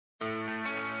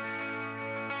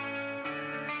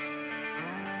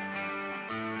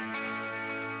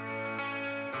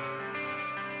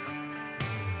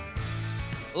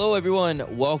Hello, everyone.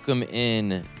 Welcome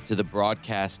in to the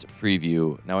broadcast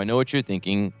preview. Now, I know what you're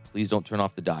thinking. Please don't turn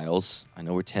off the dials. I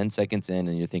know we're 10 seconds in,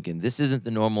 and you're thinking, this isn't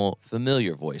the normal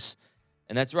familiar voice.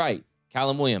 And that's right.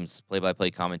 Callum Williams,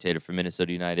 play-by-play commentator for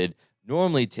Minnesota United,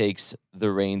 normally takes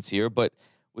the reins here, but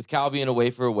with Cal being away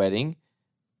for a wedding,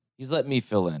 he's let me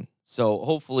fill in. So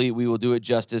hopefully we will do it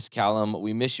justice, Callum.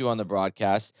 We miss you on the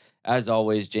broadcast. As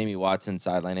always, Jamie Watson,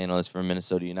 sideline analyst for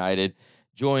Minnesota United,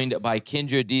 joined by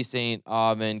Kendra D. St.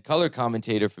 Aubin, color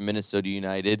commentator for Minnesota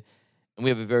United. And we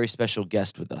have a very special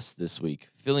guest with us this week,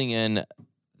 filling in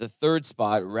the third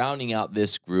spot, rounding out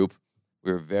this group.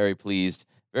 We're very pleased,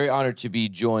 very honored to be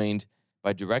joined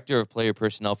by Director of Player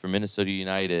Personnel for Minnesota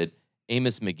United,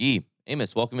 Amos McGee.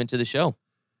 Amos, welcome into the show.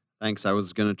 Thanks. I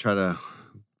was going to try to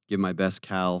give my best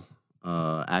Cal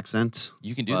accent.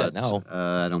 You can do that now.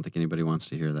 I don't think anybody wants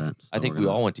to hear that. So I think we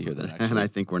all want to hear that, actually. And I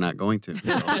think we're not going to.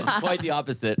 So. Quite the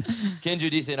opposite.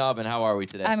 Kendra D. St. Aubin, how are we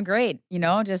today? I'm great. We're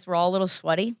all a little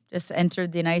sweaty. Just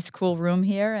entered the nice, cool room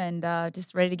here and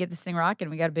just ready to get this thing rocking.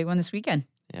 We got a big one this weekend.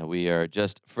 Yeah, we are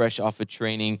just fresh off of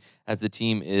training as the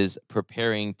team is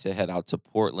preparing to head out to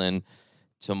Portland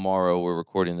tomorrow. We're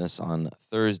recording this on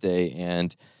Thursday,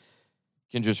 and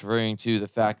Kendra's referring to the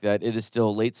fact that it is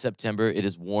still late September. It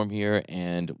is warm here,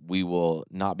 and we will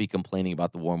not be complaining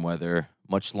about the warm weather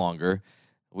much longer.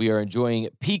 We are enjoying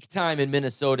peak time in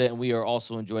Minnesota, and we are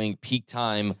also enjoying peak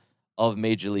time of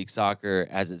Major League Soccer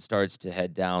as it starts to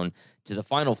head down to the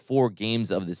final 4 games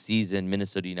of the season.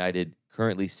 Minnesota United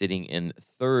currently sitting in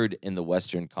third in the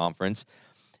Western Conference.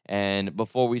 And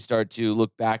before we start to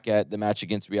look back at the match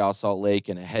against Real Salt Lake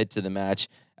and ahead to the match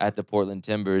at the Portland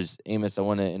Timbers, Amos, I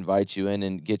want to invite you in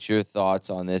and get your thoughts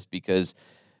on this, because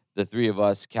the three of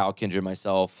us, Cal, Kendra,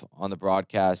 myself, on the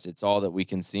broadcast, it's all that we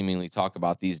can seemingly talk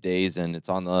about these days, and it's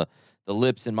on the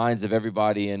lips and minds of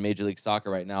everybody in Major League Soccer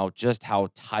right now, just how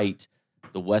tight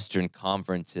the Western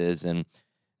Conference is. And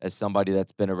as somebody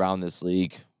that's been around this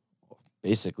league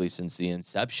basically since the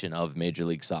inception of Major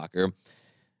League Soccer,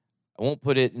 I won't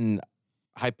put it in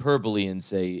hyperbole and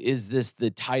say, is this the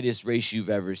tightest race you've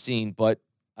ever seen? But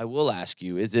I will ask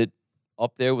you, is it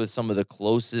up there with some of the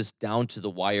closest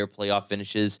down-to-the-wire playoff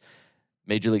finishes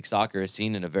Major League Soccer has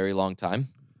seen in a very long time?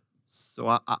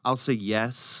 So I'll say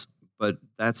yes, but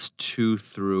that's 2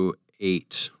 through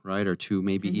 8, right? Or 2,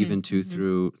 maybe even 2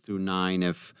 through 9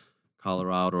 if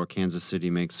Colorado or Kansas City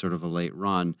makes sort of a late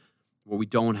run. What we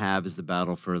don't have is the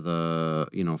battle for the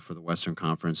Western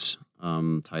Conference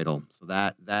title. So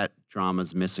that drama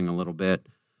is missing a little bit.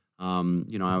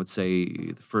 I would say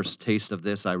the first taste of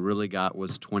this I really got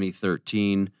was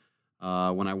 2013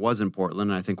 when I was in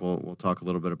Portland. And I think we'll talk a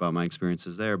little bit about my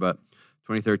experiences there. But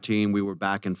 2013, we were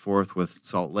back and forth with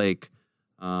Salt Lake.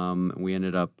 We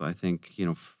ended up, I think,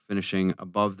 finishing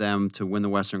above them to win the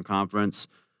Western Conference.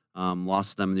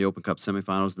 Lost them in the Open Cup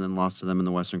semifinals, and then lost to them in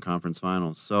the Western Conference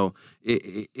Finals. So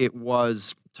it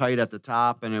was tight at the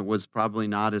top, and it was probably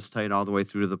not as tight all the way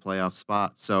through to the playoff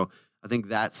spot. So I think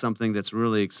that's something that's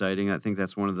really exciting. I think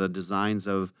that's one of the designs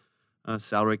of a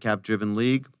salary cap-driven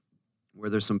league where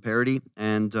there's some parity.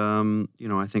 And,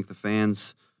 I think the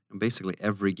fans, basically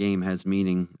every game has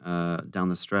meaning down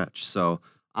the stretch. So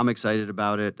I'm excited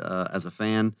about it as a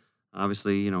fan.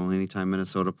 Obviously, anytime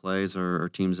Minnesota plays or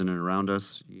teams in and around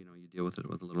us, you deal with it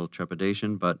with a little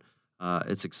trepidation. But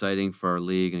it's exciting for our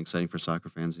league and exciting for soccer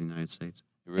fans in the United States.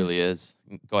 It really is.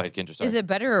 Go ahead, Kendra. Sorry. Is it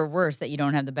better or worse that you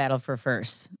don't have the battle for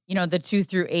first? The 2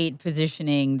 through 8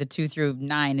 positioning, the 2 through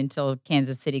 9 until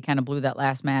Kansas City kind of blew that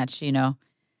last match,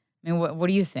 what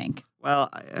do you think?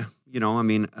 Well,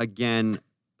 again,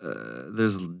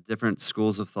 there's different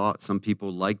schools of thought. Some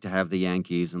people like to have the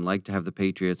Yankees and like to have the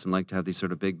Patriots and like to have these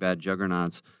sort of big bad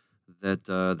juggernauts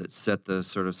that set the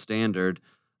sort of standard.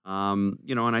 And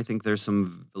I think there's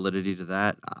some validity to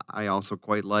that. I also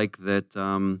quite like that,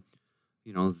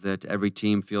 that every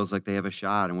team feels like they have a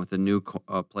shot. And with the new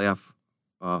playoff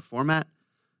format,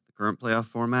 the current playoff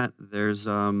format, there's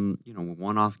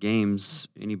one-off games.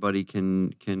 Anybody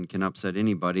can upset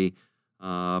anybody.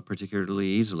 Particularly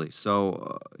easily.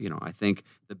 So, I think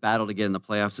the battle to get in the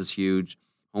playoffs is huge.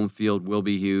 Home field will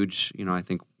be huge. I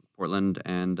think Portland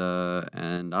and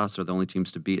us are the only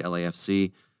teams to beat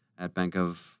LAFC at Bank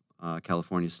of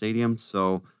California Stadium.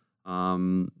 So,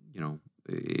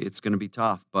 it's going to be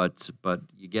tough. But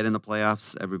you get in the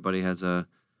playoffs, everybody has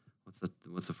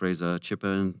what's the phrase? A chip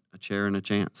in a chair and a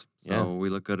chance. So we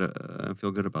look good. I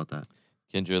feel good about that.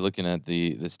 Kendra, looking at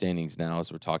the standings now,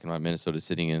 as we're talking about Minnesota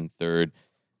sitting in third,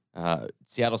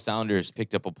 Seattle Sounders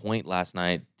picked up a point last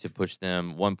night to push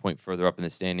them 1 point further up in the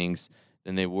standings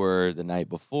than they were the night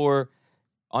before.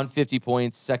 on 50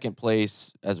 points. Second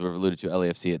place, as we've alluded to,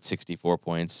 LAFC at 64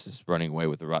 points, is running away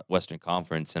with the Western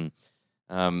Conference. And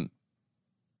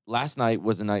last night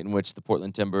was a night in which the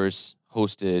Portland Timbers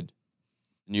hosted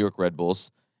New York Red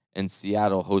Bulls and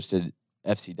Seattle hosted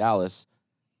FC Dallas.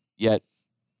 Yet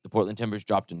the Portland Timbers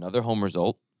dropped another home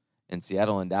result, and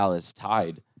Seattle and Dallas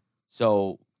tied.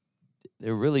 So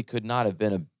there really could not have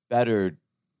been a better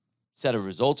set of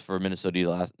results for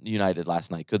Minnesota United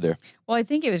last night, could there? Well, I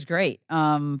think it was great,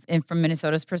 and from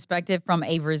Minnesota's perspective, from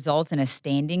a results and a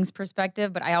standings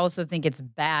perspective. But I also think it's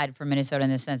bad for Minnesota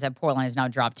in the sense that Portland has now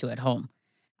dropped 2 at home.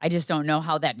 I just don't know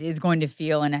how that is going to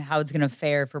feel and how it's going to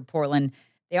fare for Portland.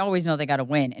 They always know they got to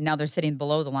win, and now they're sitting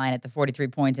below the line at the 43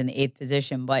 points in the 8th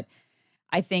position. But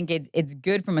I think it's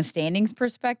good from a standings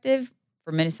perspective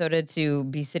for Minnesota to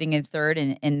be sitting in third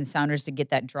and the Sounders to get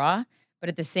that draw. But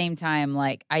at the same time,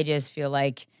 like, I just feel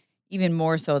like even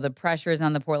more so, the pressure is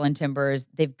on the Portland Timbers.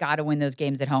 They've got to win those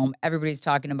games at home. Everybody's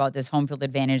talking about this home field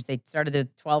advantage. They started the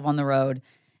 12 on the road,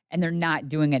 and they're not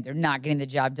doing it. They're not getting the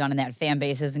job done, and that fan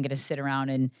base isn't going to sit around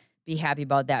and be happy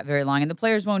about that very long. And the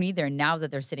players won't either now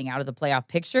that they're sitting out of the playoff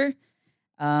picture.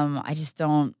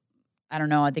 I don't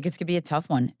know. I think it's going to be a tough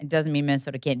one. It doesn't mean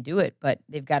Minnesota can't do it, but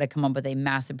they've got to come up with a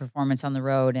massive performance on the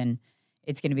road, and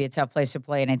it's going to be a tough place to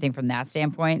play. And I think from that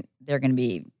standpoint, they're going to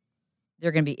be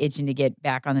itching to get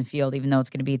back on the field, even though it's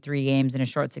going to be 3 games in a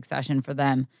short succession for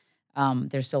them.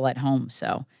 They're still at home,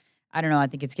 so I don't know. I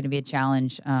think it's going to be a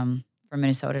challenge for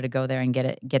Minnesota to go there and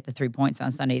get the 3 points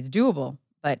on Sunday. It's doable,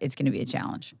 but it's going to be a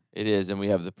challenge. It is, and we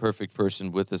have the perfect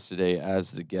person with us today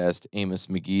as the guest, Amos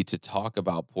McGee, to talk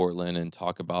about Portland and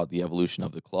talk about the evolution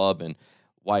of the club and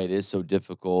why it is so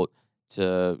difficult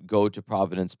to go to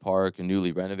Providence Park, a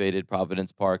newly renovated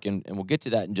Providence Park, and we'll get to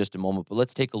that in just a moment. But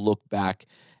let's take a look back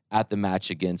at the match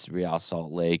against Real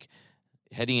Salt Lake.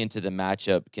 Heading into the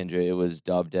matchup, Kendra, it was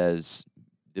dubbed as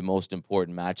the most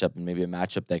important matchup and maybe a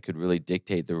matchup that could really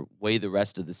dictate the way the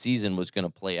rest of the season was going to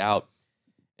play out.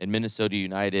 And Minnesota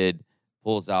United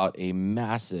pulls out a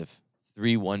massive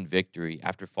 3-1 victory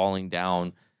after falling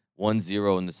down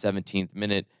 1-0 in the 17th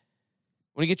minute.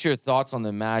 I want to get your thoughts on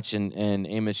the match, and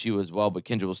Amos, you as well, but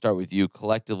Kendra, we'll start with you.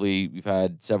 Collectively, we've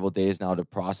had several days now to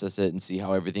process it and see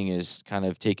how everything is kind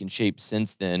of taken shape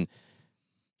since then.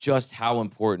 Just how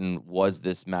important was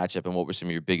this matchup, and what were some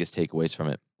of your biggest takeaways from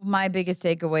it? My biggest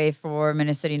takeaway for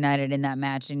Minnesota United in that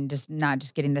match, and just not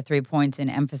just getting the 3 points and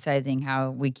emphasizing how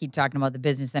we keep talking about the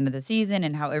business end of the season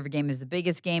and how every game is the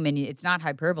biggest game, and it's not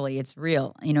hyperbole, it's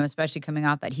real. Especially coming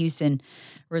off that Houston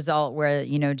result where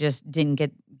just didn't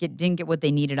get what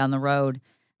they needed on the road.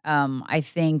 I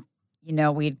think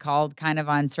we'd called kind of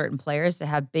on certain players to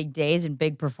have big days and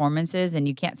big performances, and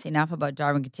you can't say enough about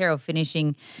Darwin Quintero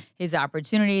finishing his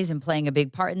opportunities and playing a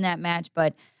big part in that match,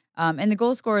 but. And the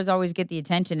goal scorers always get the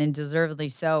attention, and deservedly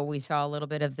so. We saw a little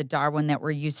bit of the Darwin that we're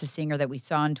used to seeing or that we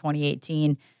saw in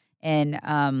 2018.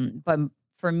 But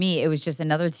for me, it was just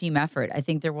another team effort. I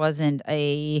think there wasn't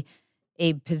a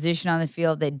position on the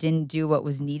field that didn't do what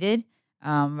was needed.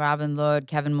 Robin Lod,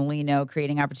 Kevin Molino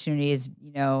creating opportunities,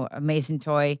 Mason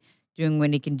Toy doing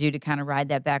what he can do to kind of ride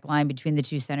that back line between the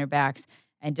 2 center backs,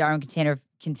 and Darwin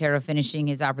Quintero finishing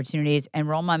his opportunities, and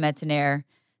Romain Métanire,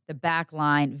 the back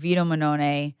line, Vito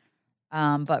Manone.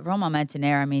 But Romain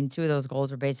Métanire, 2 of those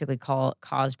goals were basically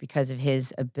caused because of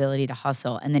his ability to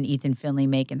hustle, and then Ethan Finley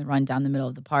making the run down the middle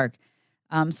of the park.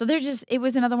 So it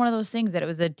was another one of those things that it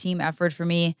was a team effort for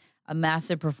me, a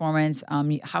massive performance.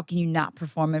 How can you not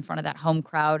perform in front of that home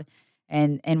crowd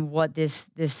and what this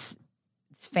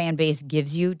fan base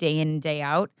gives you day in and day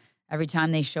out every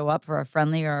time they show up for a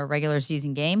friendly or a regular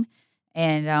season game?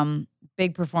 And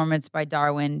big performance by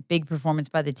Darwin, big performance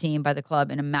by the team, by the club,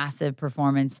 and a massive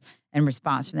performance and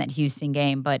response from that Houston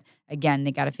game. But again,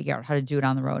 they got to figure out how to do it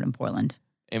on the road in Portland.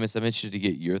 Amos, I'm interested to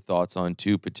get your thoughts on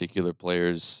 2 particular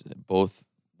players, both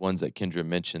ones that Kendra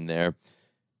mentioned there.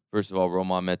 First of all,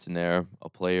 Romain Métanire, a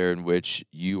player in which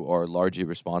you are largely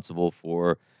responsible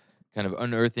for kind of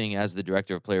unearthing as the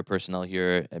director of player personnel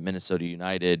here at Minnesota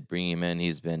United, bringing him in.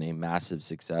 He's been a massive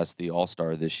success, the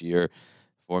all-star this year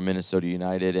for Minnesota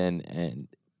United. And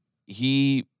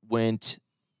he went,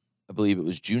 I believe it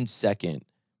was June 2nd,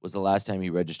 was the last time he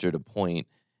registered a point.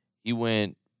 He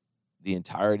went the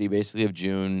entirety basically of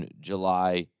June,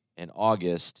 July, and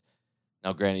August.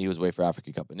 Now, granted, he was away for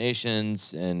Africa Cup of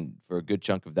Nations and for a good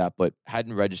chunk of that, but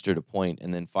hadn't registered a point.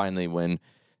 And then finally, when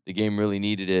the game really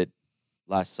needed it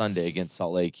last Sunday against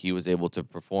Salt Lake, he was able to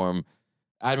perform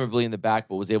admirably in the back,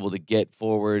 but was able to get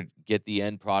forward, get the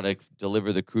end product,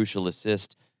 deliver the crucial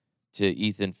assist to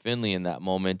Ethan Finley in that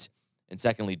moment. And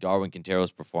secondly, Darwin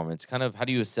Quintero's performance. Kind of how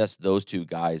do you assess those two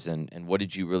guys, and what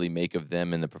did you really make of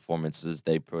them and the performances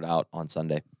they put out on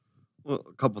Sunday? Well,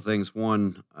 a couple things.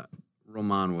 One,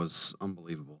 Roman was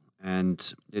unbelievable,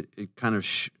 and it kind of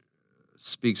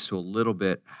speaks to a little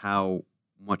bit how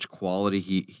much quality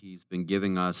he's been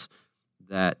giving us.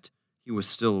 That he was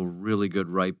still a really good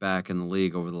right back in the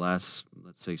league over the last,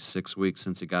 let's say, 6 weeks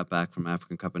since he got back from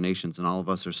African Cup of Nations, and all of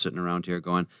us are sitting around here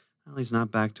going, well, he's not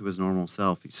back to his normal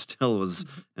self. He still was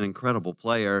an incredible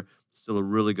player, still a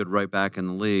really good right back in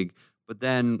the league. But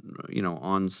then,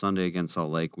 on Sunday against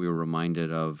Salt Lake, we were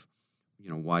reminded of,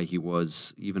 why he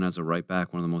was, even as a right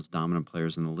back, one of the most dominant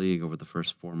players in the league over the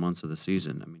first 4 months of the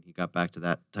season. I mean, he got back to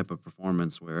that type of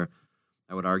performance where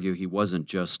I would argue he wasn't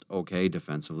just okay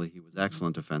defensively; he was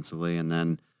excellent defensively, and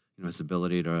then his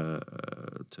ability to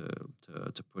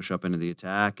push up into the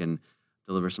attack and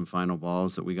deliver some final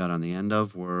balls that we got on the end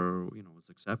of was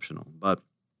exceptional. But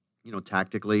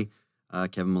tactically,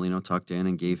 Kevin Molino tucked in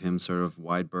and gave him sort of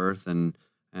wide berth, and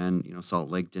Salt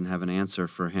Lake didn't have an answer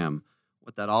for him.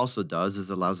 What that also does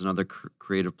is it allows another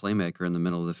creative playmaker in the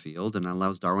middle of the field, and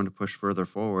allows Darwin to push further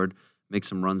forward, make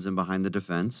some runs in behind the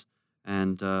defense.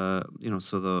 And so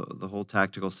the whole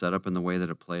tactical setup and the way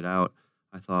that it played out,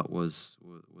 I thought was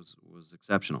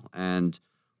exceptional. And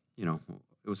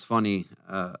it was funny.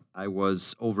 I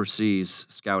was overseas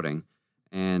scouting,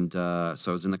 and so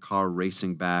I was in the car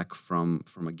racing back from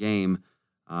a game.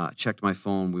 Checked my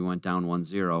phone. We went down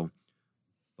 1-0.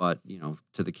 But,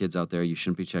 to the kids out there, you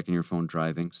shouldn't be checking your phone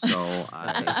driving. So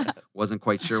I wasn't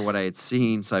quite sure what I had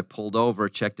seen. So I pulled over,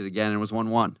 checked it again, and it was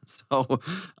 1-1. So,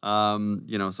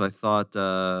 so I thought,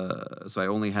 so I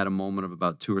only had a moment of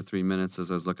about 2 or 3 minutes as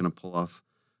I was looking to pull off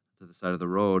to the side of the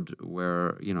road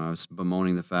where, I was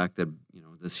bemoaning the fact that,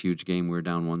 this huge game, we were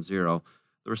down 1-0.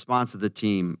 The response of the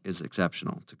team is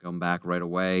exceptional to come back right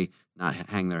away, not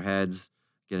hang their heads,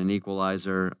 get an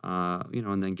equalizer,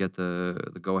 and then get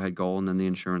the go-ahead goal and then the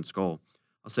insurance goal.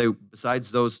 I'll say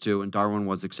besides those two, and Darwin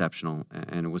was exceptional,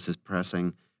 and it was his pressing,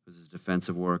 it was his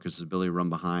defensive work, his ability to run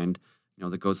behind,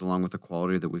 that goes along with the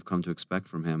quality that we've come to expect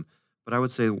from him. But I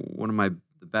would say one of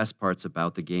the best parts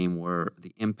about the game were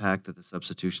the impact that the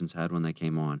substitutions had when they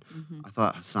came on. I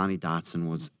thought Hassani Dotson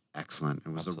was excellent.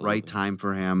 It was the right time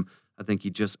for him. I think he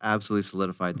just absolutely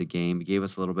solidified the game. He gave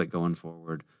us a little bit going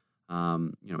forward.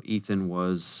 Ethan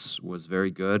was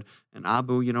very good, and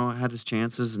Abu, had his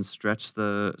chances and stretched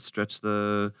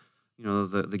the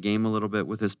game a little bit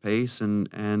with his pace,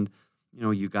 and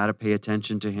you got to pay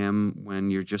attention to him when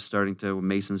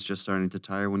Mason's just starting to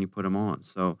tire when you put him on.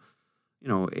 So,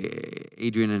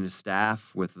 Adrian and his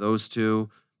staff with those two,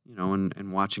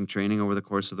 and watching training over the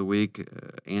course of the week,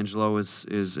 Angelo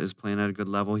is playing at a good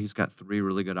level. He's got 3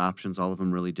 really good options, all of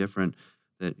them really different,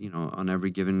 that, on every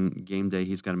given game day,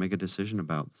 he's got to make a decision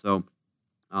about. So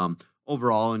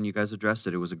overall, and you guys addressed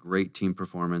it, it was a great team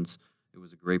performance. It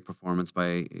was a great performance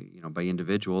by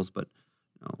individuals, but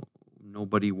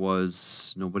nobody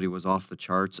was off the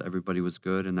charts. Everybody was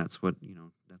good, and that's what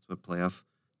playoff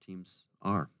teams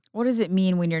are. What does it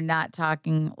mean when you're not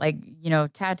talking,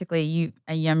 tactically,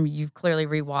 you've clearly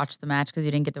rewatched the match because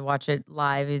you didn't get to watch it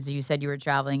live, as you said you were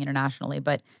traveling internationally,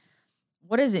 but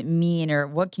what does it mean, or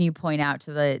what can you point out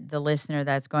to the listener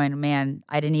that's going, man,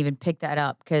 I didn't even pick that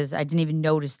up because I didn't even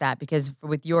notice that, because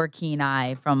with your keen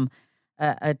eye from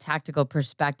a tactical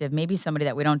perspective, maybe somebody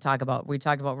that we don't talk about. We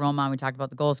talked about Roman, we talked about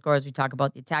the goal scorers, we talked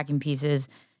about the attacking pieces,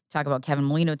 talk about Kevin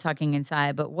Molino tucking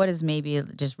inside, but what has maybe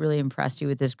just really impressed you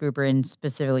with this group, or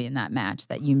specifically in that match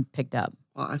that you picked up?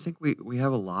 Well, I think we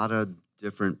have a lot of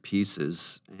different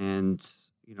pieces, and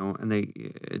they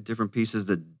different pieces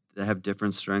that have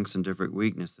different strengths and different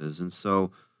weaknesses. And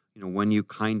so, when you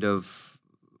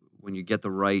get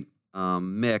the right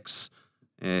mix,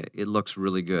 it looks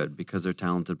really good because they're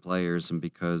talented players and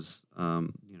because,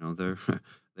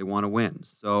 they want to win.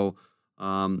 So,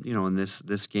 in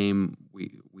this game,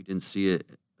 we didn't see it,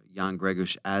 Jan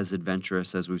Gregush as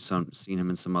adventurous as we've seen him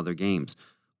in some other games.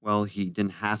 Well, he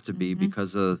didn't have to be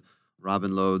because of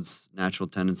Robin Lode's natural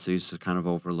tendencies to kind of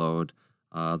overload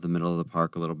the middle of the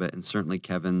park a little bit, and certainly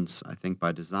Kevin's, I think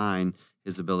by design,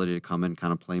 his ability to come in,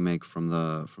 kind of play make from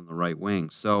the right wing.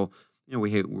 So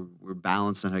we're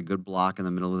balanced and had a good block in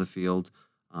the middle of the field.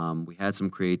 We had some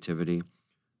creativity.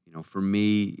 For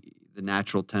me, the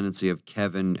natural tendency of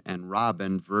Kevin and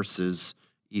Robin versus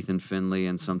Ethan Finley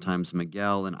and sometimes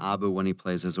Miguel and Abu when he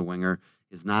plays as a winger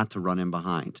is not to run in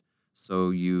behind. So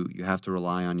you have to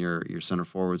rely on your center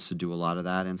forwards to do a lot of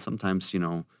that, and sometimes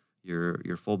your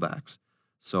fullbacks.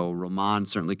 So Roman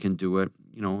certainly can do it.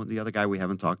 The other guy we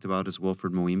haven't talked about is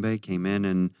Wilfred Muimbe. Came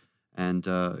in and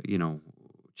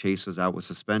Chase was out with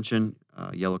suspension,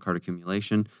 yellow card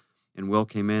accumulation, and Will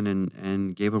came in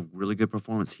and gave a really good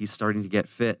performance. He's starting to get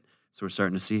fit, so we're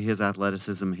starting to see his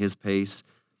athleticism, his pace.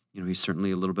 He's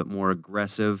certainly a little bit more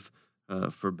aggressive,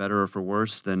 for better or for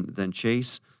worse than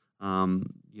Chase.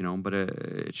 But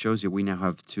it shows you we now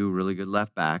have two really good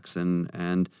left backs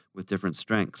and with different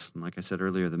strengths. And like I said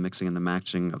earlier, the mixing and the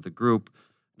matching of the group.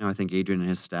 Now I think Adrian and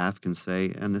his staff can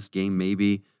say, and this game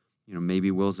maybe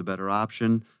Will's a better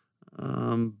option.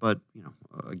 But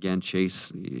again,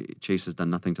 Chase has done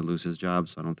nothing to lose his job,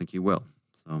 so I don't think he will.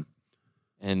 So.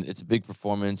 And it's a big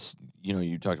performance.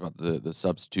 You talked about the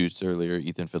substitutes earlier.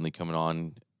 Ethan Finley coming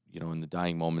on, in the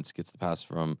dying moments, gets the pass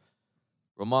from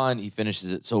Roman. He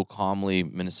finishes it so calmly.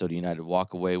 Minnesota United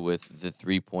walk away with the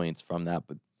 3 points from that.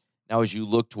 But now as you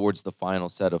look towards the final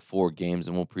set of 4 games,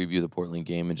 and we'll preview the Portland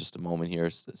game in just a moment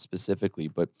here specifically,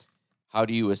 but how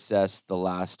do you assess the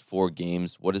last 4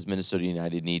 games? What does Minnesota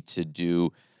United need to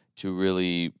do to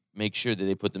really make sure that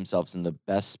they put themselves in the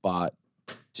best spot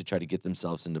to try to get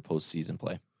themselves into postseason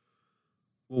play?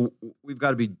 Well, we've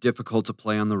got to be difficult to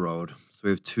play on the road. So we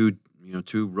have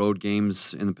two road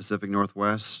games in the Pacific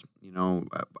Northwest,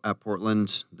 at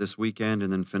Portland this weekend,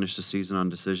 and then finish the season on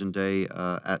decision day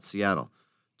at Seattle.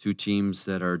 2 teams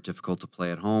that are difficult to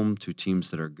play at home, 2 teams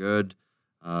that are good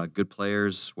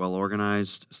players, well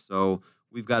organized. So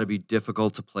we've got to be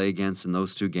difficult to play against in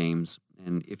those 2 games.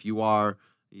 And if you are,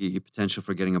 your potential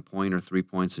for getting a point or 3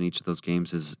 points in each of those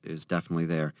games is definitely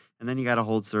there. And then you got to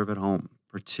hold serve at home,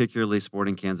 particularly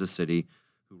Sporting Kansas City,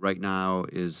 who right now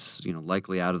is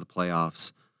likely out of the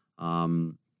playoffs.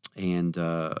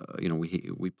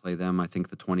 We play them, I think,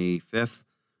 the 25th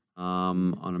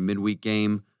on a midweek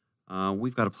game.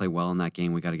 We've got to play well in that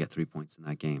game. We got to get 3 points in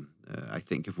that game. I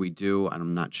think if we do,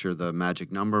 I'm not sure the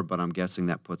magic number, but I'm guessing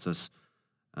that puts us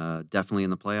definitely in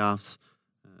the playoffs.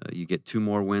 You get 2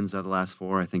 more wins out of the last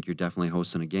 4. I think you're definitely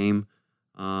hosting a game.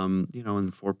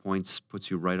 And 4 points puts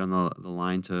you right on the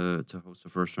line to host a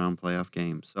first round playoff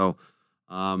game. So,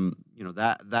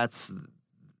 that's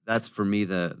for me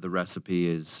the recipe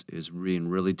is being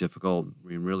really difficult,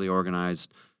 being really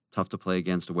organized, tough to play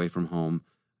against away from home,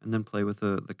 and then play with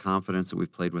the confidence that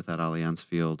we've played with at Allianz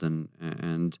Field.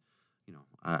 And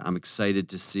I'm excited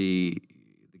to see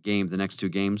the next 2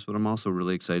 games, but I'm also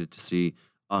really excited to see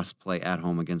us play at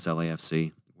home against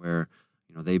LAFC, where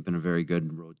they've been a very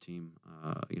good road team,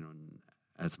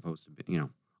 as opposed to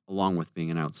along with being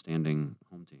an outstanding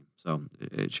home team. So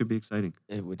it should be exciting.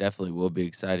 It definitely will be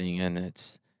exciting, and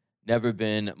it's never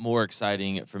been more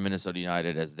exciting for Minnesota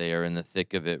United as they are in the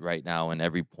thick of it right now, and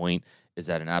every point is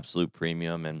at an absolute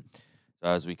premium. And so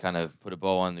as we kind of put a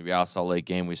bow on the Real Salt Lake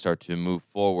game, we start to move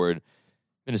forward.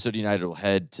 Minnesota United will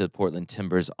head to Portland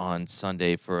Timbers on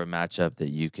Sunday for a matchup that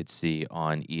you could see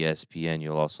on ESPN.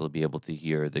 You'll also be able to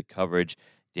hear the coverage.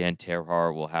 Dan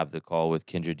Terhar will have the call with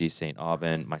Kindred de St.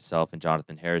 Aubin. Myself and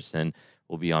Jonathan Harrison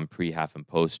will be on pre, half, and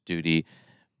post duty.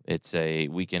 It's a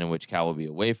weekend in which Cal will be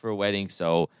away for a wedding,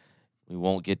 so we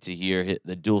won't get to hear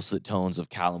the dulcet tones of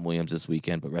Callum Williams this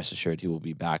weekend, but rest assured he will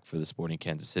be back for the Sporting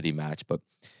Kansas City match. But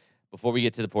before we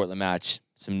get to the Portland match,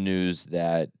 some news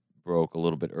that broke a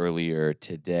little bit earlier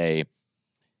today.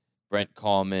 Brent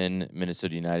Kallman,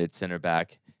 Minnesota United center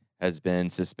back, has been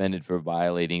suspended for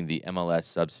violating the MLS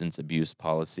substance abuse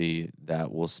policy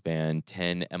that will span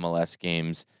 10 MLS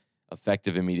games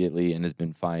effective immediately, and has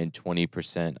been fined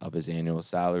 20% of his annual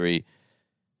salary.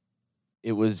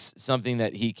 It was something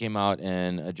that he came out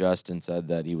and addressed and said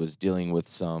that he was dealing with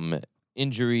some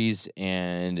injuries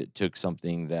and took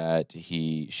something that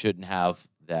he shouldn't have,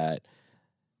 that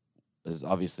is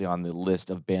obviously on the list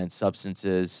of banned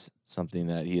substances, something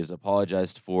that he has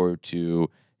apologized for to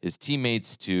his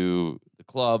teammates, to the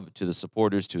club, to the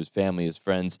supporters, to his family, his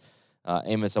friends.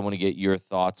 Amos, I want to get your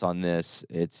thoughts on this.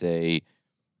 It's a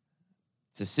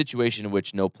situation in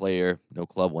which no player, no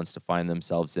club wants to find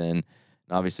themselves in.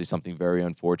 And obviously something very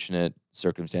unfortunate,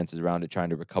 circumstances around it, trying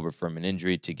to recover from an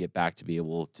injury to get back to be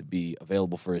able to be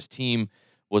available for his team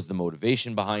was the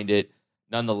motivation behind it.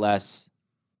 Nonetheless,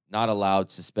 not allowed,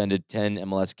 suspended 10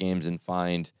 MLS games and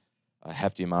fined a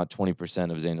hefty amount, 20%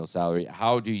 of his annual salary.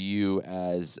 How do you,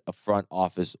 as a front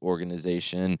office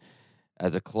organization,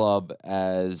 as a club,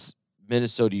 as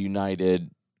Minnesota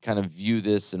United, kind of view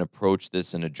this and approach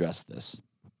this and address this?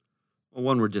 Well,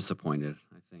 one, we're disappointed.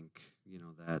 I think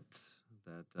that's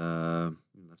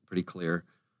pretty clear.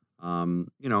 And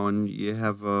you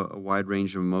have a wide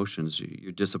range of emotions.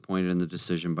 You're disappointed in the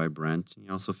decision by Brent.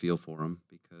 You also feel for him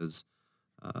because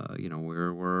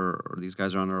these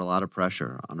guys are under a lot of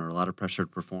pressure, to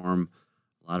perform,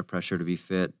 a lot of pressure to be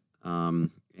fit, so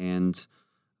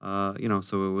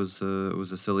it was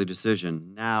a silly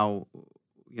decision. Now,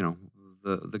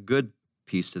 the good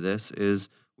piece to this is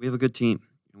we have a good team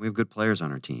and we have good players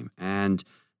on our team. And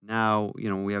now,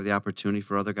 we have the opportunity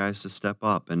for other guys to step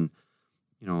up. And,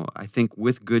 I think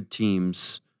with good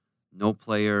teams,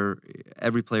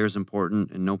 every player is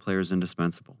important and no player is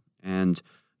indispensable. And,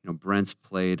 Brent's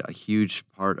played a huge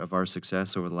part of our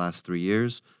success over the last 3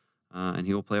 years, and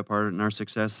he will play a part in our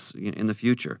success in the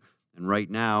future. And right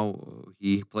now,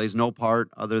 he plays no part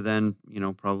other than,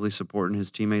 probably supporting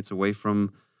his teammates away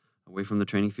from the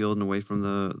training field and away from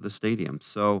the stadium.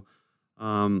 So,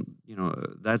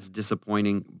 that's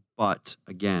disappointing. But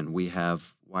again, we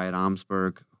have Wyatt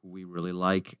Omsberg, who we really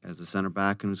like as a center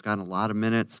back and who's gotten a lot of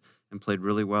minutes and played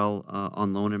really well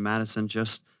on loan in Madison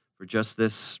for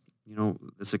this,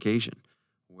 this occasion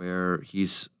where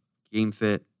he's game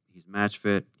fit, he's match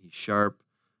fit, he's sharp.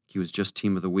 He was just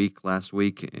team of the week last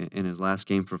week in his last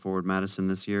game for Forward Madison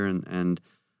this year. And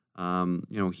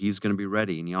he's going to be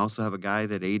ready. And you also have a guy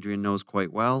that Adrian knows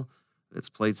quite well that's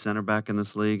played center back in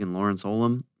this league, and Lawrence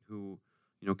Olam, who,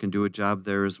 can do a job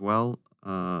there as well.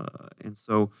 And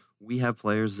so we have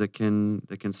players that can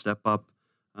step up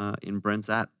in Brent's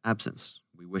absence.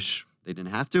 We wish they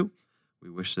didn't have to. We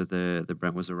wish that the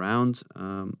Brent was around.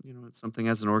 It's something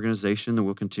as an organization that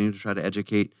we'll continue to try to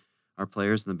educate our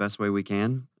players in the best way we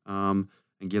can, and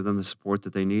give them the support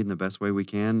that they need in the best way we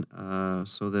can,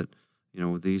 so that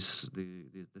this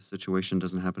situation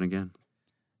doesn't happen again.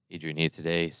 Adrian Heath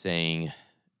today saying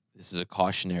this is a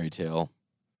cautionary tale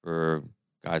for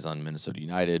guys on Minnesota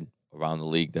United around the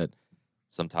league, that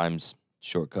sometimes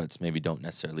shortcuts maybe don't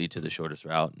necessarily lead to the shortest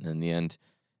route, and in the end,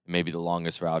 maybe the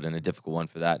longest route and a difficult one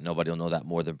for that. Nobody will know that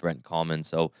more than Brent Kallman.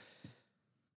 So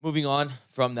moving on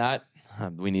from that,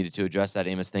 we needed to address that.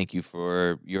 Amos, thank you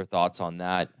for your thoughts on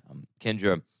that.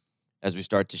 Kendra, as we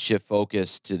start to shift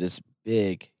focus to this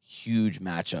big, huge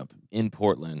matchup in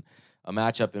Portland, a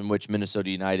matchup in which Minnesota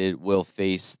United will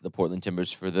face the Portland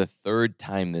Timbers for the third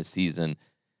time this season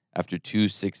after 2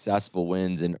 successful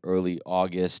wins in early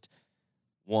August.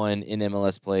 One in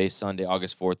MLS play Sunday,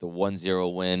 August 4th, a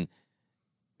 1-0 win,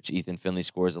 which Ethan Finley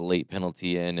scores a late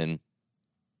penalty in. And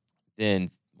then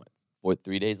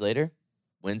 3 days later,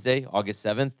 Wednesday, August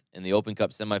 7th, in the Open Cup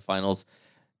semifinals,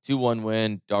 2-1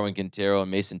 win. Darwin Quintero and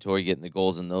Mason Torrey getting the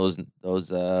goals in those in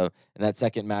that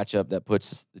second matchup that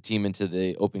puts the team into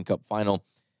the Open Cup final.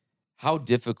 How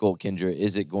difficult, Kendra,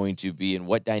 is it going to be, and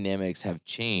what dynamics have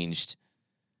changed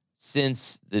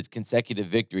since the consecutive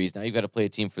victories? Now you've got to play a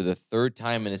team for the third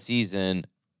time in a season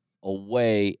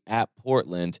away at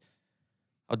Portland.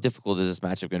 How difficult is this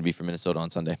matchup going to be for Minnesota on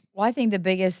Sunday? Well, I think the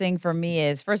biggest thing for me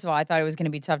is, first of all, I thought it was going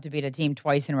to be tough to beat a team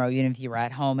twice in a row, even if you were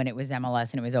at home and it was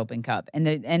MLS and it was Open Cup. And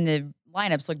the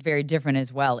lineups looked very different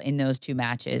as well in those two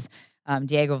matches.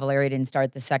 Diego Valeri didn't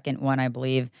start the second one, I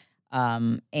believe.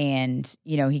 And,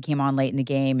 he came on late in the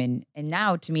game. And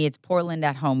now, to me, it's Portland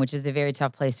at home, which is a very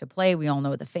tough place to play. We all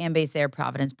know the fan base there,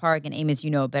 Providence Park. And Amos, you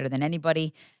know it better than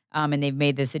anybody. And they've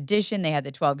made this addition. They had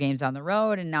the 12 games on the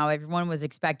road, and now everyone was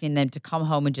expecting them to come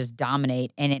home and just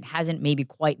dominate. And it hasn't maybe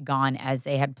quite gone as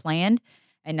they had planned.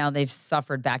 And now they've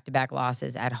suffered back-to-back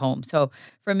losses at home. So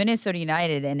for Minnesota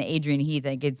United and Adrian Heath,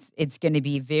 I think it's going to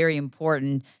be very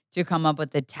important to come up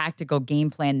with a tactical game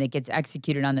plan that gets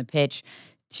executed on the pitch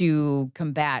to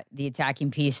combat the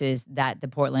attacking pieces that the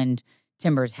Portland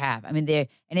Timbers have. I mean,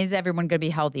 is everyone going to be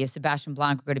healthy? Is Sebastian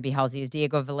Blanco going to be healthy? Is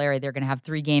Diego Valeri? They're going to have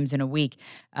 3 games in a week.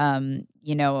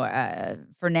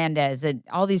 Fernandez,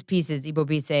 all these pieces, Ibo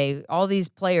Bise, all these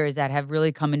players that have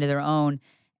really come into their own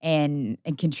and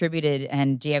contributed,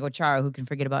 and Diego Chara, who can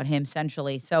forget about him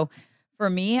centrally. So for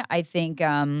me, I think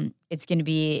it's going to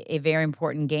be a very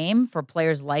important game for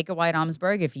players like a Wyatt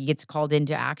Omsberg if he gets called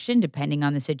into action, depending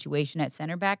on the situation at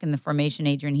center back and the formation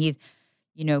Adrian Heath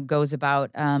goes about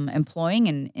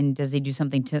employing, and does he do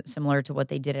something similar to what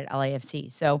they did at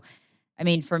LAFC? So, I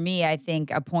mean, for me, I think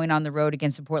a point on the road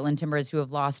against the Portland Timbers, who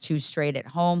have lost 2 straight at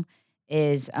home,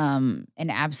 is an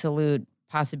absolute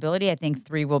possibility. I think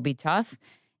 3 will be tough.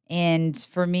 And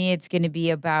for me, it's going to be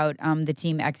about the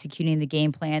team executing the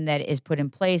game plan that is put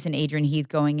in place, and Adrian Heath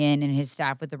going in and his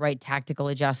staff with the right tactical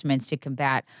adjustments to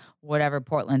combat whatever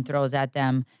Portland throws at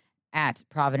them at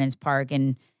Providence Park.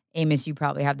 And Amos, you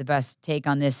probably have the best take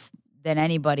on this than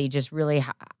anybody. Just really,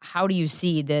 how do you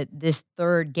see this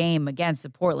third game against the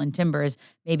Portland Timbers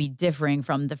maybe differing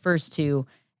from the first 2,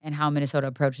 and how Minnesota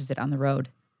approaches it on the road?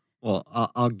 Well,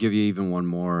 I'll give you even one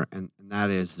more, and that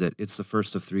is that it's the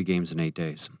first of 3 games in 8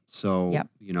 days. So, Yep.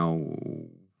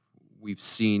 we've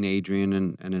seen Adrian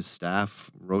and his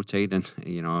staff rotate, and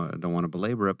I don't want to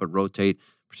belabor it, but rotate,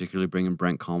 particularly bringing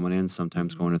Brent Coleman in,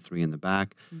 sometimes going to three in the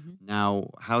back. Now,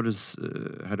 how do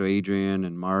Adrian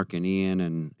and Mark and Ian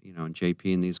and and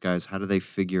JP and these guys, how do they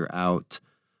figure out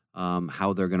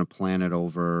how they're going to plan it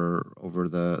over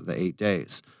the 8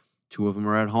 days? 2 of them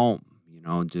are at home.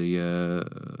 Do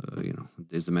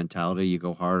is the mentality you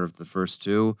go hard of the first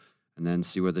 2 and then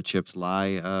see where the chips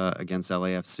lie against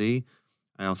LAFC?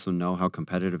 I also know how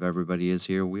competitive everybody is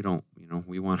here. We don't,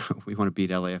 we want to beat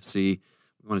LAFC.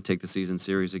 We want to take the season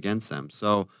series against them.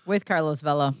 So with Carlos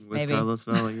Vela, Carlos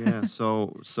Vela, yeah.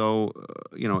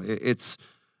 It's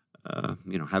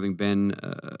having been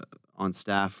on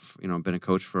staff, been a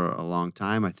coach for a long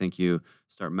time. I think you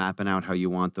start mapping out how you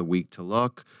want the week to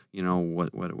look. What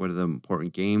are the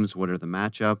important games? What are the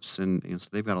matchups? And so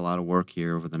they've got a lot of work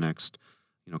here over the next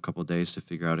couple of days to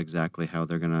figure out exactly how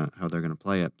they're gonna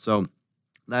play it. So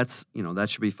that's that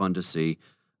should be fun to see.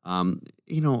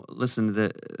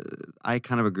 Listen, I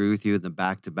kind of agree with you. The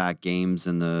back-to-back games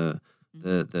and the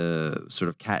sort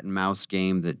of cat and mouse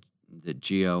game that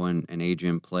Gio and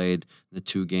Adrian played, the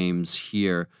 2 games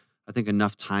here, I think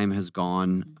enough time has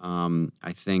gone.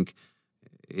 I think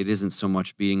it isn't so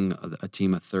much beating a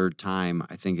team a third time.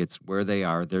 I think it's where they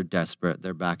are. They're desperate.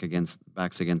 They're backs against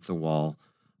the wall.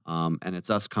 And it's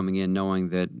us coming in knowing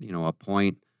that, a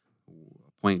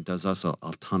point does us a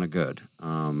ton of good.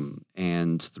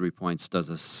 And 3 points does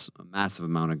us a massive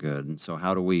amount of good. And so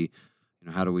how do we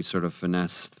sort of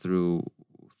finesse through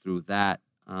that,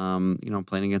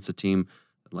 playing against a team,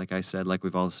 like I said, like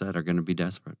we've all said, are going to be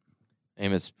desperate.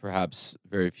 Amos, perhaps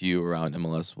very few around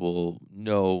MLS will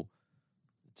know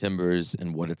Timbers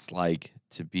and what it's like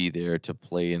to be there, to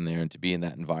play in there, and to be in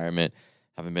that environment.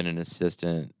 Having been an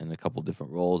assistant in a couple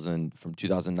different roles, and from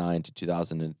 2009 to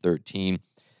 2013,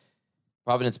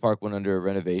 Providence Park went under a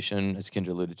renovation, as Kendra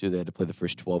alluded to. They had to play the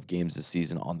first 12 games this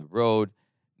season on the road.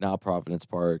 Now Providence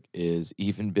Park is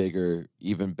even bigger,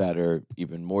 even better,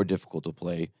 even more difficult to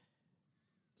play.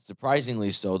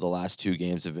 Surprisingly so, the last 2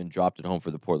 games have been dropped at home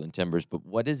for the Portland Timbers. But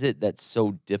what is it that's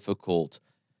so difficult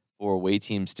for away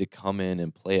teams to come in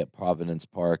and play at Providence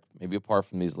Park, maybe apart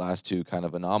from these last 2 kind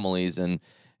of anomalies and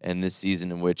this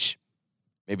season in which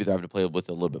maybe they're having to play with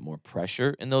a little bit more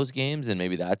pressure in those games, and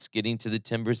maybe that's getting to the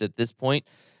Timbers at this point.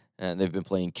 And they've been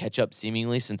playing catch-up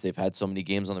seemingly since they've had so many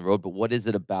games on the road. But what is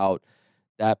it about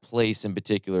that place in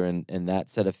particular and that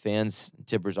set of fans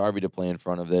Timbers Arby to play in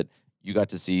front of that you got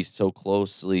to see so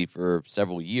closely for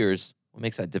several years? What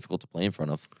makes that difficult to play in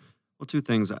front of? Well, 2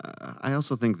 things. I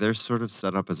also think they're sort of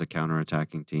set up as a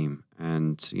counterattacking team,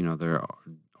 and they're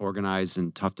organized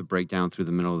and tough to break down through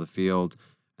the middle of the field.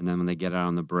 And then when they get out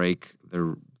on the break,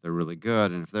 they're really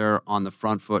good. And if they're on the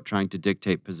front foot trying to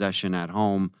dictate possession at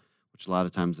home, which a lot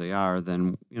of times they are,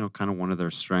 then kind of one of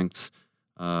their strengths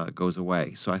goes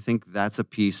away. So I think that's a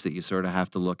piece that you sort of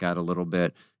have to look at a little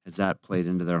bit. Has that played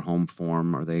into their home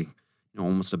form? Are they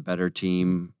almost a better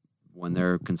team when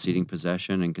they're conceding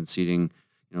possession and conceding,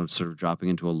 sort of dropping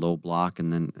into a low block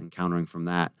and then countering from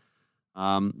that?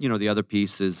 The other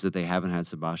piece is that they haven't had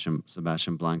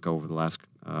Sebastian Blanco over the last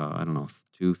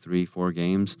 2, 3, 4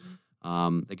 games.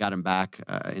 They got him back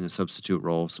in a substitute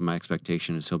role, so my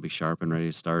expectation is he'll be sharp and ready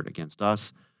to start against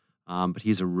us. But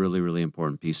he's a really, really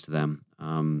important piece to them,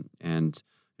 and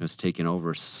it's taken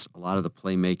over a lot of the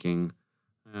playmaking,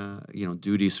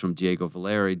 duties from Diego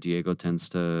Valeri. Diego tends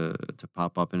to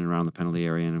pop up in and around the penalty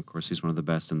area, and of course he's one of the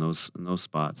best in those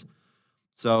spots.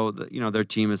 So their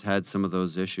team has had some of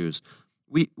those issues.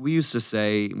 We used to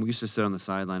sit on the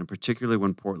sideline, and particularly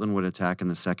when Portland would attack in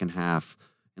the second half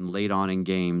and late on in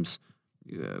games,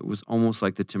 it was almost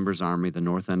like the Timbers Army, the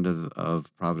north end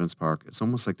of Providence Park. It's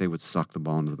almost like they would suck the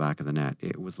ball into the back of the net.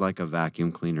 It was like a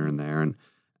vacuum cleaner in there,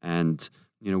 and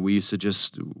we used to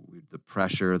just the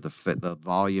pressure, the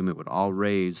volume, it would all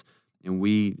raise, and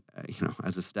we,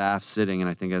 as a staff sitting, and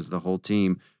I think as the whole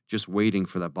team, just waiting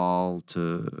for that ball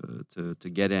to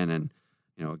get in, and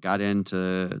it got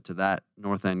into that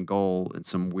north end goal in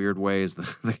some weird ways.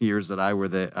 The years that I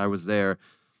was there,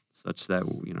 such that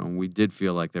we did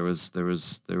feel like there was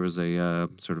a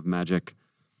sort of magic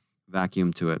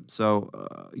vacuum to it. So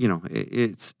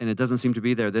it doesn't seem to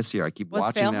be there this year. I keep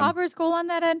watching them. Was Feilhaber's goal on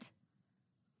that end?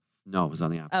 No, it was on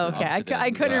the opposite. Oh, okay.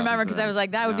 I couldn't remember because I was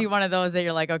like, that would be one of those that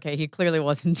you're like, okay, he clearly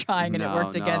wasn't trying and it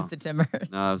worked against the Timbers.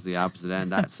 No, it was the opposite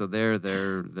end. So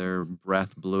their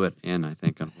breath blew it in, I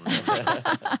think,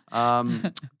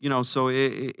 unfortunately. So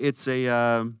it's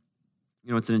a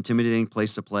it's an intimidating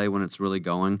place to play when it's really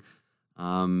going.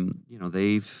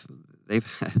 They've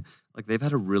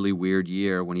had a really weird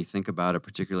year when you think about it,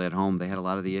 particularly at home. They had a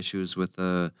lot of the issues with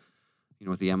the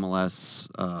with the MLS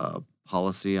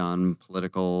policy on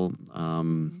political,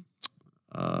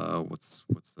 what's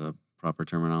the proper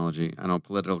terminology? I don't know,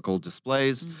 political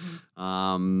displays. They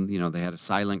had a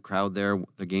silent crowd there.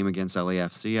 The game against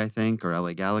LAFC, I think, or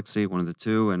LA Galaxy, one of the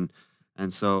two,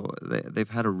 and so they've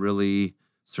had a really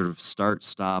sort of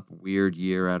start-stop weird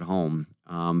year at home.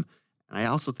 And I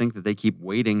also think that they keep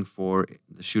waiting for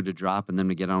the shoe to drop and them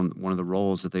to get on one of the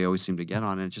rolls that they always seem to get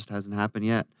on, and it just hasn't happened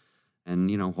yet.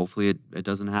 And, hopefully it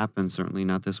doesn't happen, certainly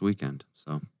not this weekend.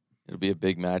 So It'll be a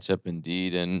big matchup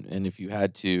indeed. And if you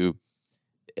had to,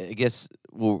 I guess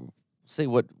we'll say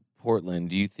what Portland,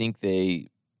 do you think are they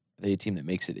a team that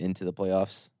makes it into the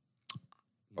playoffs?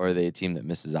 Or are they a team that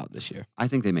misses out this year? I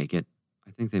think they make it.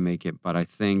 But I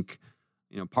think,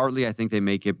 partly I think they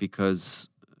make it because,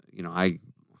 I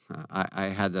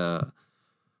had the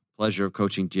pleasure of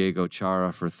coaching Diego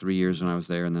Chara for 3 years when I was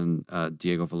there, and then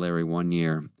Diego Valeri 1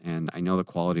 year. And I know the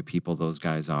quality of people those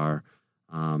guys are.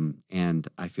 And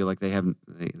I feel like they have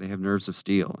nerves of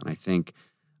steel. And I think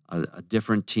a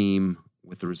different team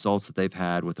with the results that they've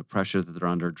had, with the pressure that they're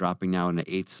under, dropping now in the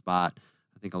 8th spot,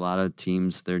 I think a lot of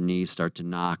teams, their knees start to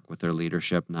knock with their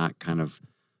leadership, not kind of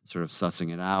sort of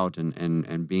sussing it out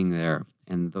and being there.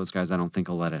 And those guys, I don't think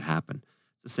will let it happen.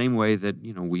 It's the same way that,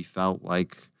 we felt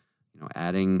like,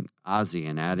 adding Ozzy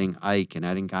and adding Ike and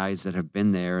adding guys that have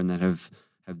been there and that have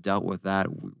dealt with that.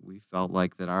 We felt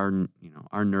like that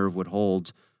our nerve would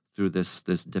hold through this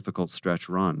difficult stretch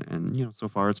run. And, so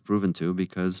far it's proven to,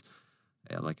 because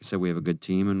like I said, we have a good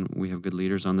team and we have good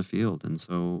leaders on the field. And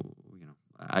so,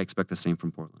 I expect the same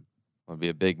from Portland. It'll be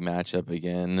a big matchup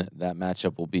again. That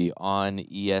matchup will be on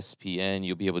ESPN.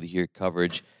 You'll be able to hear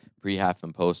coverage pre-half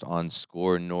and post on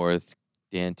Score North.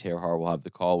 Dan Terhar will have the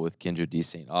call with Kindred D.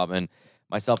 St. Aubin.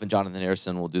 Myself and Jonathan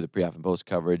Harrison will do the pre-half and post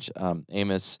coverage.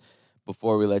 Amos,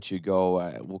 before we let you go,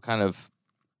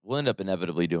 we'll end up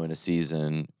inevitably doing a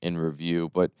season in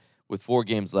review. But with 4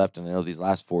 games left, and I know these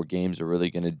last 4 games are really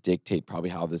going to dictate probably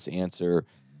how this answer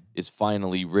is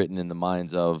finally written in the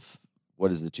minds of what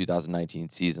does the 2019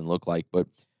 season look like. But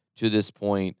to this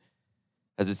point,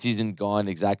 has the season gone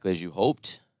exactly as you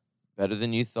hoped? Better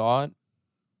than you thought?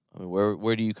 I mean,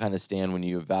 where do you kind of stand when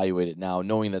you evaluate it now,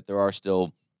 knowing that there are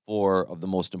still 4 of the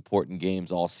most important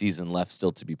games all season left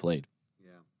still to be played? Yeah.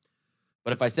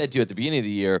 But if I said to you at the beginning of the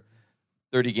year,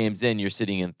 30 games in, you're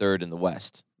sitting in 3rd in the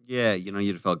West. Yeah,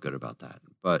 you'd have felt good about that.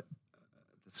 But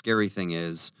the scary thing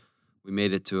is we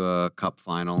made it to a cup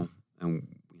final, and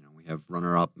we have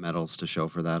runner-up medals to show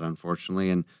for that, unfortunately,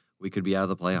 and we could be out of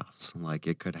the playoffs. Like,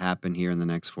 it could happen here in the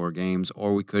next 4 games,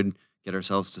 or we could get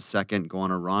ourselves to 2nd, go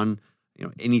on a run.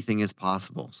 Anything is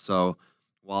possible. So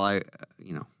while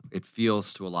it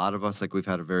feels to a lot of us like we've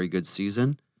had a very good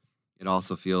season, it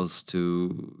also feels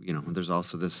to, there's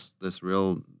also this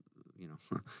real,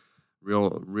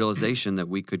 real realization that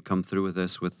we could come through with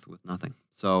this with nothing.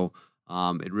 So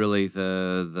it really,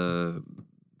 the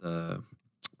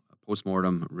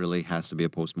postmortem really has to be a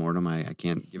postmortem. I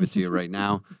can't give it to you right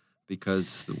now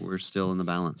because we're still in the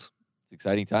balance. It's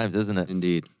exciting times, isn't it?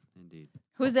 Indeed.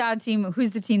 Who's the odd team? Who's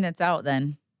the team that's out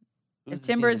then? If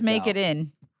Timbers make it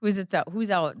in, who's out? Who's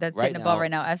out? That's sitting above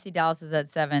right now. FC Dallas is at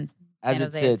 7th. As San it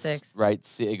Jose at sits, 6th.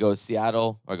 right? It goes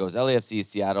Seattle, or it goes LAFC,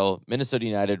 Seattle, Minnesota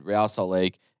United, Real Salt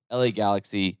Lake, LA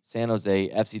Galaxy, San Jose,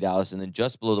 FC Dallas, and then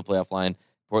just below the playoff line,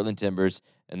 Portland Timbers,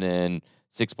 and then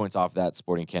 6 points off that,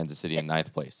 Sporting Kansas City in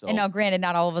 9th place. So, And now, granted,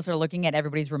 not all of us are looking at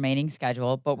everybody's remaining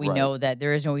schedule, but we Right. know that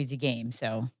there is no easy game.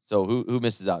 So who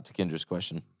misses out, to Kendra's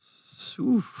question?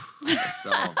 Oof.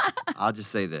 So I'll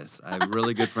just say this. I have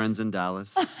really good friends in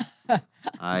Dallas.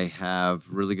 I have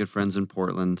really good friends in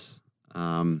Portland.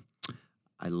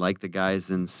 I like the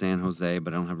guys in San Jose,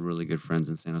 but I don't have really good friends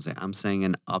in San Jose. I'm saying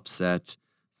an upset.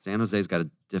 San Jose's got a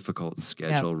difficult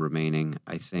schedule remaining,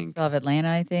 I think. still have Atlanta,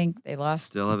 I think. They lost.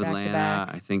 Still have back-to-back.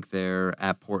 Atlanta. I think they're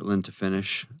at Portland to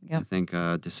finish. Yep. I think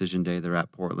decision day they're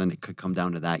at Portland. It could come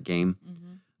down to that game.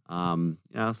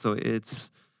 Mhm. So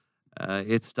it's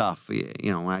tough.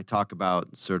 When I talk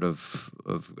about sort of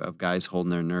guys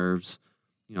holding their nerves,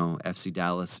 FC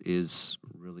Dallas is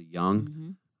really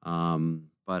young. Mhm.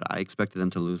 But I expected them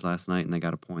to lose last night, and they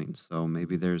got a point. So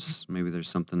maybe there's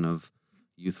something of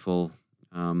youthful,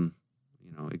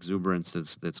 exuberance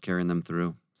that's carrying them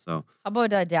through. So How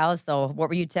about Dallas, though? What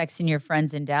were you texting your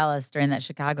friends in Dallas during that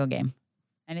Chicago game?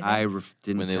 Anything? I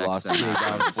didn't When they text lost them.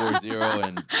 down 4-0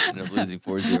 and ended up losing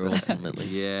 4-0 ultimately.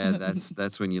 Yeah,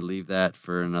 that's when you leave that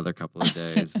for another couple of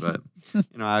days. But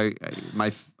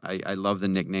I love the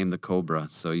nickname the Cobra.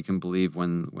 So you can believe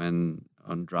when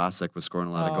Andrasek was scoring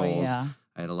a lot of goals, Yeah.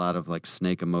 I had a lot of like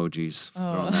snake emojis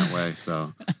thrown that way.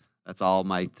 So That's all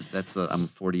my. I'm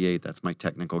 48. That's my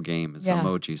technical game. Is Yeah.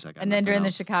 emojis. I got And then nothing during the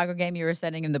else. Chicago game, you were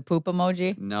sending him the poop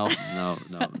emoji. No. I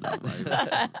was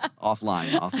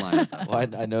offline at that Well,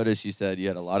 point. I noticed you said you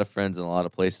had a lot of friends in a lot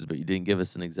of places, but you didn't give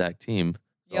us an exact team.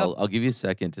 So Yep. I'll give you a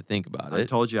second to think about I it.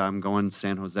 told you I'm going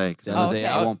San Jose because San Jose okay.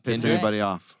 out. I won't piss Kendrick? anybody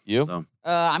off. You? So,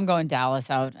 I'm going Dallas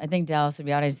out. I think Dallas will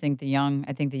be out. I just think the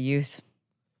youth is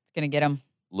going to get them.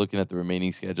 Looking at the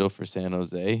remaining schedule for San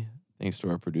Jose, thanks to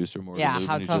our producer Morgan Yeah, Lubin,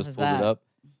 how who tough just is pulled that? it up.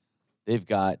 They've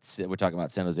got, we're talking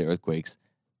about San Jose Earthquakes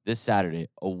this Saturday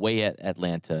away at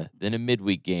Atlanta, then a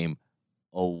midweek game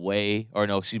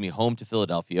home to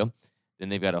Philadelphia. Then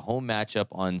they've got a home matchup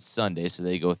on Sunday, so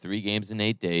they go 3 games in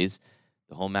 8 days.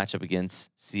 The home matchup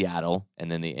against Seattle,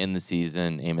 and then they end the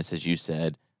season, Amos, as you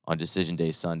said, on Decision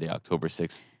Day Sunday, October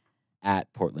 6th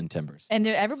at Portland Timbers. And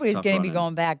everybody's tough going to be run-in.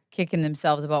 going back, kicking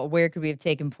themselves about where could we have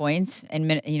taken points.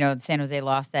 And San Jose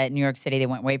lost that. New York City, they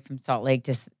went away from Salt Lake.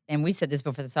 And we said this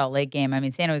before the Salt Lake game. I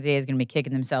mean, San Jose is going to be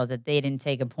kicking themselves that they didn't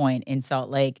take a point in Salt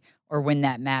Lake or win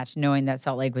that match, knowing that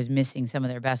Salt Lake was missing some of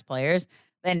their best players.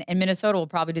 And Minnesota will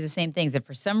probably do the same things. If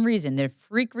for some reason, their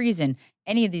freak reason,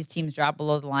 any of these teams drop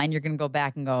below the line, you're going to go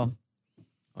back and go.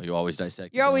 Oh, you always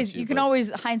dissect. You can But always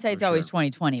hindsight's For always sure.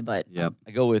 20/20. But yep.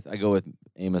 I go with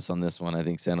Amos on this one. I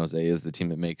think San Jose is the team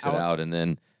that makes it Oh. out, and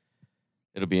then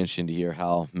it'll be interesting to hear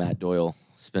how Matt Doyle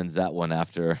spends that one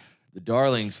after the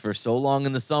Darlings for so long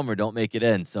in the summer don't make it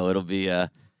in. So it'll be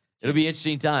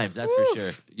interesting times, that's for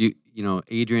sure.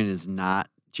 Adrian is not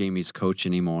Jamie's coach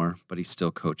anymore, but he still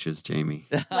coaches Jamie.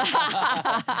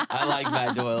 I like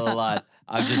Matt Doyle a lot.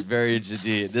 I'm just very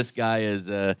interested. This guy is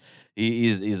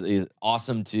he's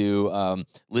awesome to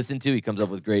listen to. He comes up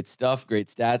with great stuff, great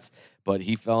stats, but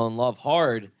he fell in love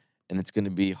hard, and it's going to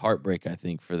be heartbreak, I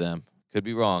think, for them. Could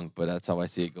be wrong, but that's how I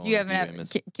see it going. do you with have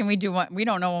Amos. can we do one? We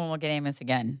don't know when we'll get Amos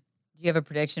again. Do you have a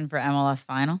prediction for MLS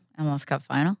Cup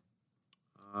final?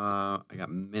 I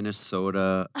got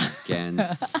Minnesota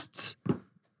against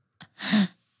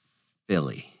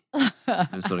Philly.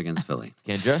 Minnesota against Philly.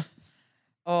 Kendra?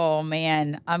 Oh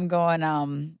man, I'm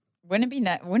going. Wouldn't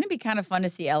it be kind of fun to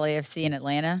see LAFC in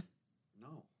Atlanta?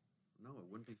 No, it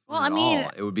wouldn't be fun Well, I at mean-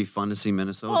 all. It would be fun to see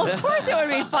Minnesota. Well, of course it would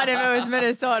be fun if it was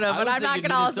Minnesota, but I'm not going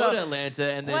to Minnesota, also.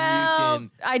 Atlanta, and then Well, you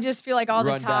can. I just feel like all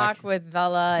the run talk back. with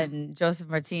Vela and Joseph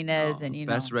Martinez No, and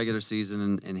best regular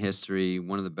season in history,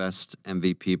 one of the best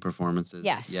MVP performances.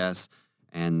 Yes.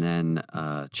 And then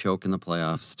choke in the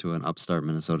playoffs to an upstart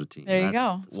Minnesota team. There you That's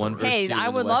go. the One story. Hey, versus two I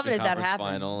in the would love it Western if that Conference happened.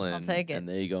 Final, I'll and, take it. And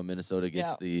there you go. Minnesota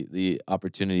gets Yeah. the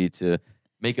opportunity to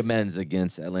make amends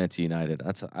against Atlanta United.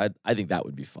 I think that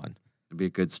would be fun. It'd be a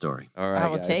good story. All right, I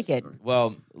will guys. take it.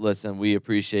 Well, listen, we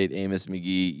appreciate Amos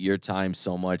McGee, your time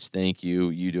so much. Thank you.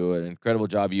 You do an incredible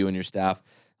job, you and your staff.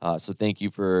 So thank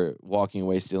you for walking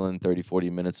away, stealing 30, 40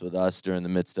 minutes with us during the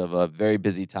midst of a very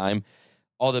busy time.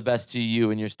 All the best to you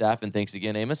and your staff, and thanks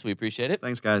again, Amos. We appreciate it.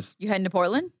 Thanks, guys. You heading to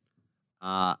Portland?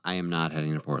 I am not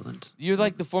heading to Portland You're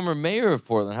like the former mayor of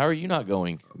Portland. How are you not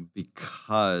going?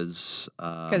 because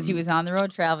Because he was on the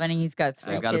road traveling. He's got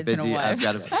 3 I've got a kids and busy. a wife. I've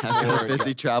got a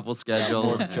busy travel schedule.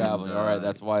 More and, traveling. All right, there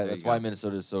that's you why go.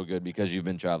 Minnesota is so good, because you've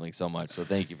been traveling so much. So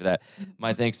thank you for that.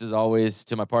 My thanks as always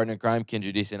to my partner in crime,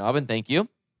 Kendra D. St. Aubin. Thank you.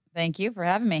 Thank you for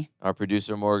having me. Our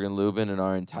producer Morgan Lubin, and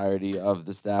our entirety of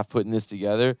the staff putting this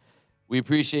together. We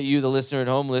appreciate you, the listener at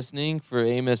home, listening. For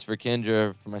Amos, for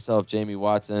Kendra, for myself, Jamie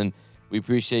Watson, we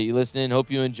appreciate you listening. Hope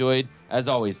you enjoyed. As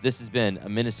always, this has been a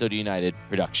Minnesota United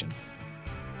production.